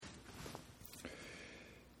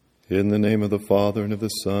In the name of the Father, and of the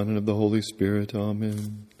Son, and of the Holy Spirit.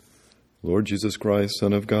 Amen. Lord Jesus Christ,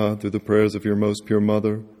 Son of God, through the prayers of your most pure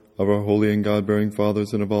Mother, of our holy and God-bearing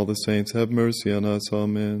fathers, and of all the saints, have mercy on us.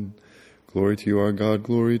 Amen. Glory to you, our God,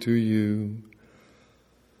 glory to you.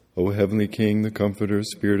 O heavenly King, the Comforter,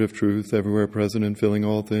 Spirit of truth, everywhere present and filling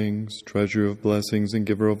all things, treasure of blessings and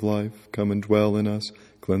giver of life, come and dwell in us,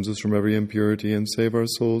 cleanse us from every impurity, and save our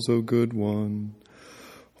souls, O good one.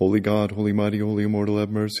 Holy God, holy mighty, holy immortal, have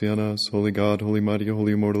mercy on us. Holy God, holy mighty,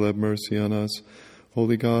 holy immortal, have mercy on us.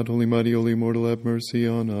 Holy God, holy mighty, holy immortal, have mercy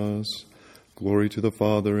on us. Glory to the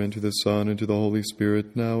Father, and to the Son, and to the Holy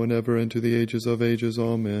Spirit, now and ever, and to the ages of ages.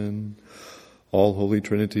 Amen. All Holy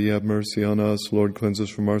Trinity, have mercy on us. Lord, cleanse us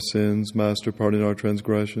from our sins. Master, pardon our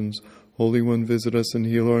transgressions. Holy One, visit us and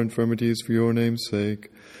heal our infirmities for your name's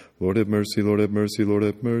sake. Lord, have mercy, Lord, have mercy, Lord,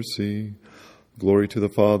 have mercy. Glory to the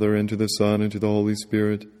Father, and to the Son, and to the Holy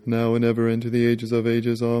Spirit, now and ever, and to the ages of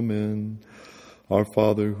ages. Amen. Our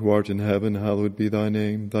Father, who art in heaven, hallowed be thy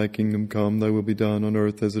name. Thy kingdom come, thy will be done on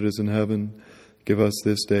earth as it is in heaven. Give us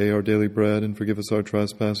this day our daily bread, and forgive us our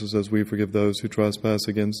trespasses as we forgive those who trespass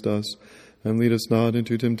against us. And lead us not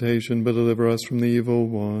into temptation, but deliver us from the evil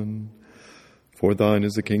one. For thine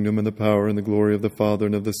is the kingdom, and the power, and the glory of the Father,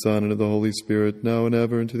 and of the Son, and of the Holy Spirit, now and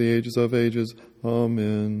ever, and to the ages of ages.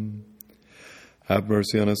 Amen. Have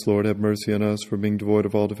mercy on us, Lord, have mercy on us. For being devoid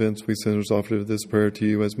of all defense, we sinners offer this prayer to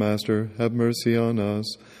you as Master. Have mercy on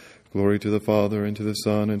us. Glory to the Father, and to the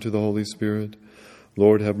Son, and to the Holy Spirit.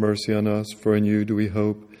 Lord, have mercy on us, for in you do we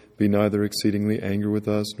hope. Be neither exceedingly angry with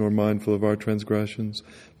us, nor mindful of our transgressions,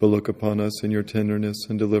 but look upon us in your tenderness,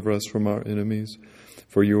 and deliver us from our enemies.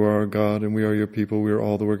 For you are our God, and we are your people. We are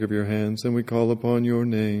all the work of your hands, and we call upon your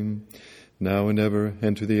name, now and ever,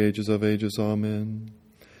 and to the ages of ages. Amen.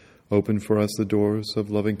 Open for us the doors of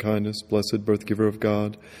loving kindness, blessed birth giver of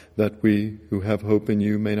God, that we, who have hope in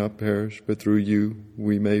you, may not perish, but through you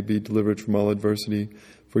we may be delivered from all adversity.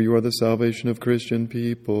 For you are the salvation of Christian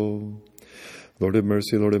people. Lord have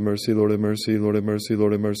mercy, Lord have mercy, Lord have mercy, Lord have mercy,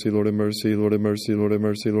 Lord have mercy, Lord have mercy, Lord have mercy, Lord have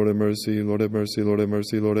mercy, Lord have mercy, Lord have mercy, Lord have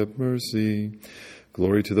mercy, Lord have mercy.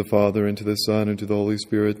 Glory to the Father, and to the Son, and to the Holy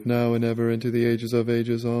Spirit, now and ever, and to the ages of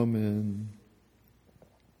ages. Amen.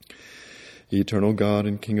 Eternal God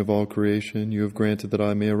and King of all creation, you have granted that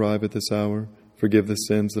I may arrive at this hour. Forgive the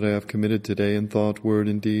sins that I have committed today in thought, word,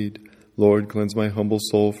 and deed. Lord, cleanse my humble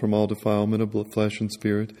soul from all defilement of flesh and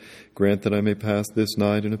spirit. Grant that I may pass this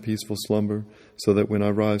night in a peaceful slumber, so that when I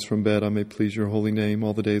rise from bed I may please your holy name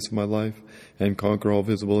all the days of my life, and conquer all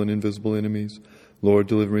visible and invisible enemies. Lord,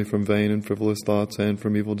 deliver me from vain and frivolous thoughts, and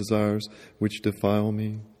from evil desires which defile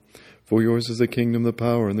me. For yours is the kingdom, the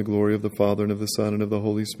power, and the glory of the Father, and of the Son, and of the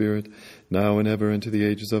Holy Spirit, now and ever, and to the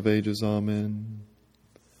ages of ages. Amen.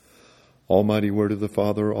 Almighty Word of the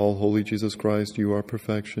Father, all holy Jesus Christ, you are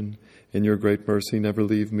perfection. In your great mercy, never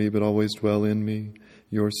leave me, but always dwell in me,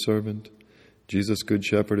 your servant. Jesus, good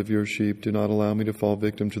shepherd of your sheep, do not allow me to fall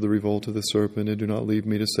victim to the revolt of the serpent, and do not leave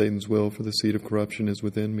me to Satan's will, for the seed of corruption is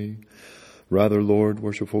within me. Rather, Lord,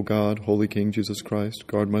 worshipful God, holy King Jesus Christ,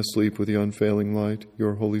 guard my sleep with the unfailing light,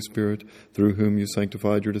 your Holy Spirit, through whom you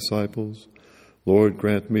sanctified your disciples. Lord,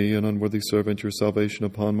 grant me, an unworthy servant, your salvation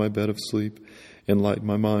upon my bed of sleep. Enlighten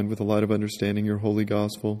my mind with the light of understanding your holy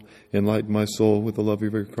gospel. Enlighten my soul with the love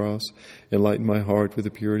of your cross. Enlighten my heart with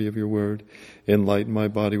the purity of your word. Enlighten my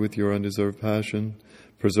body with your undeserved passion.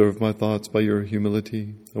 Preserve my thoughts by your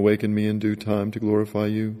humility. Awaken me in due time to glorify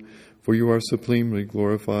you. For you are supremely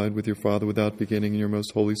glorified with your Father without beginning, in your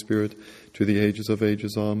most Holy Spirit, to the ages of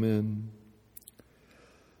ages. Amen.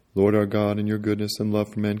 Lord our God, in your goodness and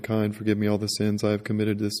love for mankind, forgive me all the sins I have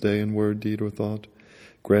committed this day in word, deed, or thought.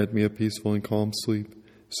 Grant me a peaceful and calm sleep.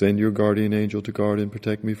 Send your guardian angel to guard and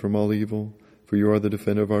protect me from all evil. For you are the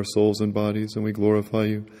defender of our souls and bodies, and we glorify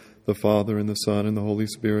you, the Father, and the Son, and the Holy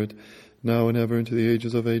Spirit, now and ever, into the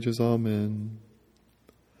ages of ages. Amen.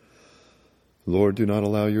 Lord, do not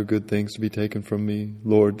allow your good things to be taken from me.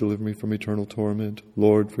 Lord, deliver me from eternal torment.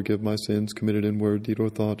 Lord, forgive my sins committed in word, deed, or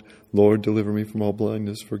thought. Lord, deliver me from all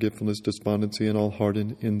blindness, forgetfulness, despondency, and all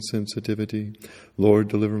hardened insensitivity. Lord,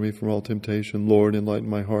 deliver me from all temptation. Lord, enlighten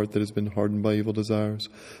my heart that has been hardened by evil desires.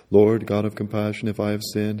 Lord, God of compassion, if I have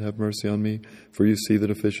sinned, have mercy on me, for you see the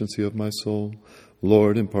deficiency of my soul.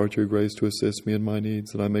 Lord, impart your grace to assist me in my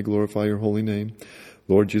needs, that I may glorify your holy name.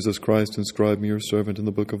 Lord Jesus Christ, inscribe me your servant in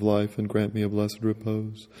the book of life, and grant me a blessed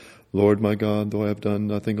repose. Lord my God, though I have done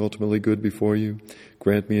nothing ultimately good before you,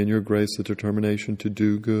 grant me in your grace the determination to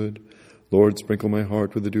do good. Lord, sprinkle my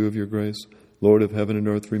heart with the dew of your grace. Lord of heaven and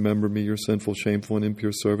earth, remember me, your sinful, shameful, and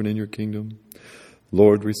impure servant in your kingdom.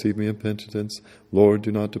 Lord, receive me in penitence. Lord,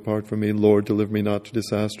 do not depart from me. Lord, deliver me not to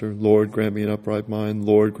disaster. Lord, grant me an upright mind.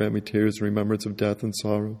 Lord, grant me tears and remembrance of death and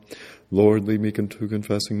sorrow. Lord, lead me to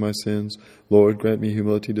confessing my sins. Lord, grant me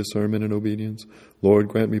humility, discernment, and obedience. Lord,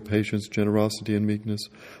 grant me patience, generosity, and meekness.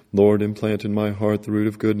 Lord, implant in my heart the root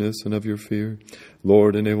of goodness and of your fear.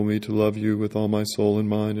 Lord, enable me to love you with all my soul and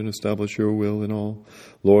mind and establish your will in all.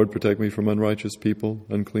 Lord, protect me from unrighteous people,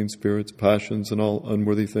 unclean spirits, passions, and all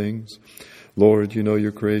unworthy things. Lord, you know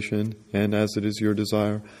your creation, and as it is your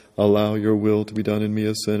desire, allow your will to be done in me,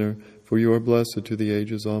 a sinner, for you are blessed to the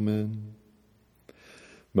ages. Amen.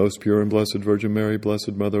 Most pure and blessed Virgin Mary,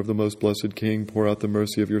 blessed Mother of the most blessed King, pour out the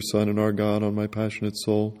mercy of your Son and our God on my passionate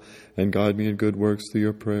soul, and guide me in good works through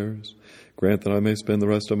your prayers. Grant that I may spend the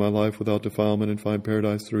rest of my life without defilement and find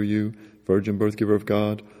paradise through you, Virgin Birthgiver of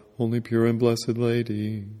God, only pure and blessed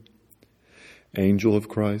Lady. Angel of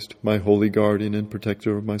Christ, my holy guardian and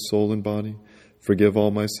protector of my soul and body, forgive all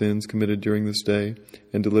my sins committed during this day,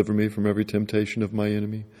 and deliver me from every temptation of my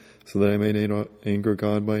enemy, so that I may not anger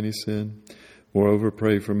God by any sin. Moreover,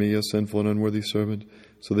 pray for me, a sinful and unworthy servant,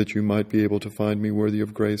 so that you might be able to find me worthy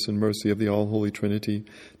of grace and mercy of the all-holy Trinity,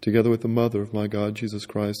 together with the Mother of my God, Jesus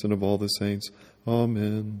Christ, and of all the saints.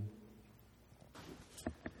 Amen.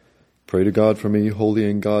 Pray to God for me, holy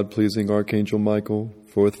and God-pleasing Archangel Michael,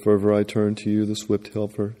 for with fervor I turn to you, the swift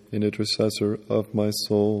helper and intercessor of my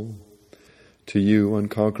soul. To you,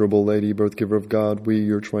 unconquerable Lady, birth-giver of God, we,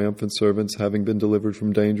 your triumphant servants, having been delivered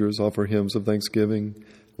from dangers, offer hymns of thanksgiving.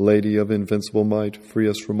 Lady of invincible might, free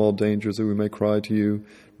us from all dangers, that we may cry to you,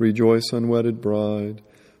 rejoice, unwedded bride.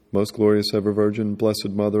 Most glorious ever Virgin, blessed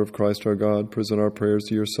Mother of Christ our God, present our prayers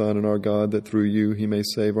to your Son and our God, that through you he may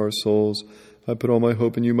save our souls. I put all my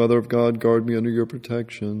hope in you, Mother of God, guard me under your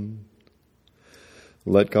protection.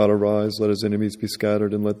 Let God arise, let his enemies be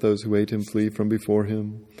scattered, and let those who hate him flee from before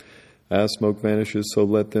him. As smoke vanishes, so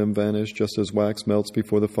let them vanish. Just as wax melts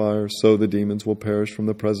before the fire, so the demons will perish from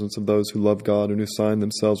the presence of those who love God and who sign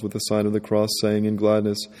themselves with the sign of the cross, saying in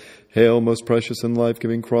gladness, Hail, most precious and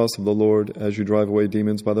life-giving cross of the Lord, as you drive away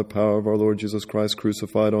demons by the power of our Lord Jesus Christ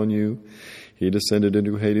crucified on you. He descended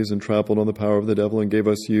into Hades and trampled on the power of the devil and gave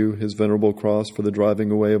us you, his venerable cross, for the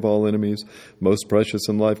driving away of all enemies. Most precious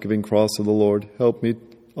and life-giving cross of the Lord, help me,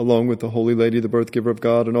 along with the Holy Lady, the birth-giver of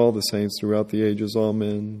God, and all the saints throughout the ages.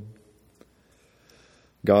 Amen.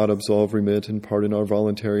 God, absolve, remit, and pardon our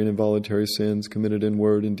voluntary and involuntary sins committed in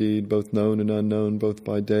word and deed, both known and unknown, both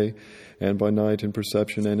by day and by night, in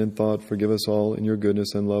perception and in thought. Forgive us all in your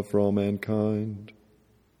goodness and love for all mankind.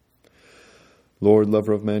 Lord,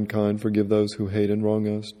 lover of mankind, forgive those who hate and wrong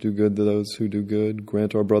us. Do good to those who do good.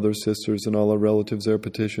 Grant our brothers, sisters, and all our relatives their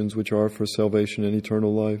petitions, which are for salvation and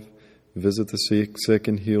eternal life. Visit the sick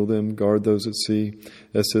and heal them. Guard those at sea.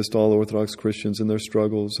 Assist all Orthodox Christians in their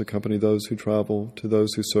struggles. Accompany those who travel. To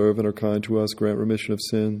those who serve and are kind to us, grant remission of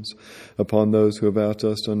sins. Upon those who have asked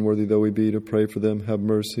us, unworthy though we be, to pray for them, have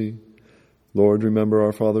mercy. Lord, remember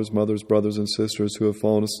our fathers, mothers, brothers, and sisters who have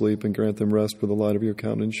fallen asleep, and grant them rest where the light of your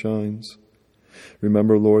countenance shines.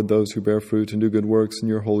 Remember, Lord, those who bear fruit and do good works in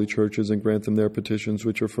your holy churches, and grant them their petitions,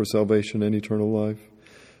 which are for salvation and eternal life.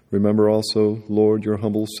 Remember also, Lord, your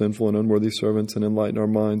humble, sinful, and unworthy servants, and enlighten our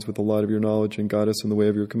minds with the light of your knowledge, and guide us in the way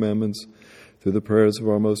of your commandments. Through the prayers of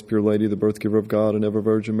our most pure Lady, the birth-giver of God, and ever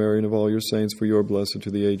Virgin Mary, and of all your saints, for you are blessed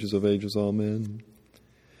to the ages of ages. Amen.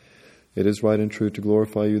 It is right and true to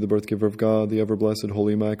glorify you, the birth-giver of God, the ever-blessed,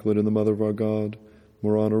 holy, immaculate, and the Mother of our God,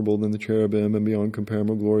 more honorable than the cherubim, and beyond compare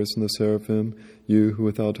more glorious than the seraphim. You, who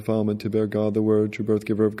without defilement to bear God the Word, true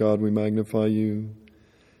birth-giver of God, we magnify you.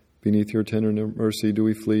 Beneath your tender mercy do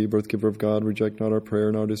we flee, birth-giver of God, reject not our prayer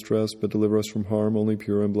and our distress, but deliver us from harm, only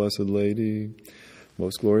pure and blessed Lady.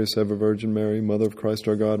 Most glorious ever Virgin Mary, Mother of Christ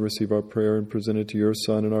our God, receive our prayer and present it to your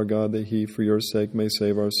Son and our God, that he, for your sake, may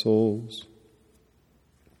save our souls.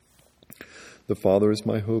 The Father is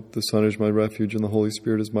my hope, the Son is my refuge, and the Holy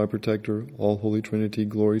Spirit is my protector. All Holy Trinity,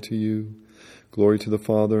 glory to you. Glory to the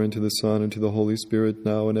Father, and to the Son, and to the Holy Spirit,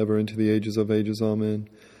 now and ever, into the ages of ages. Amen.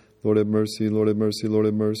 Lord have mercy, Lord have mercy, Lord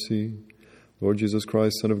have mercy. Lord Jesus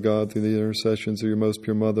Christ, Son of God, through the intercessions of your most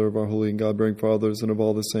pure Mother, of our holy and God-bearing fathers, and of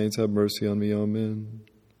all the saints, have mercy on me. Amen.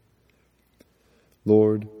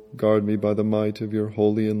 Lord, guard me by the might of your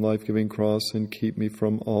holy and life-giving cross, and keep me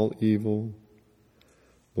from all evil.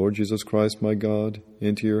 Lord Jesus Christ, my God,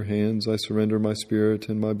 into your hands I surrender my spirit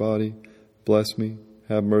and my body. Bless me,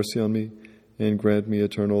 have mercy on me, and grant me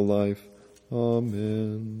eternal life.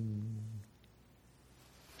 Amen.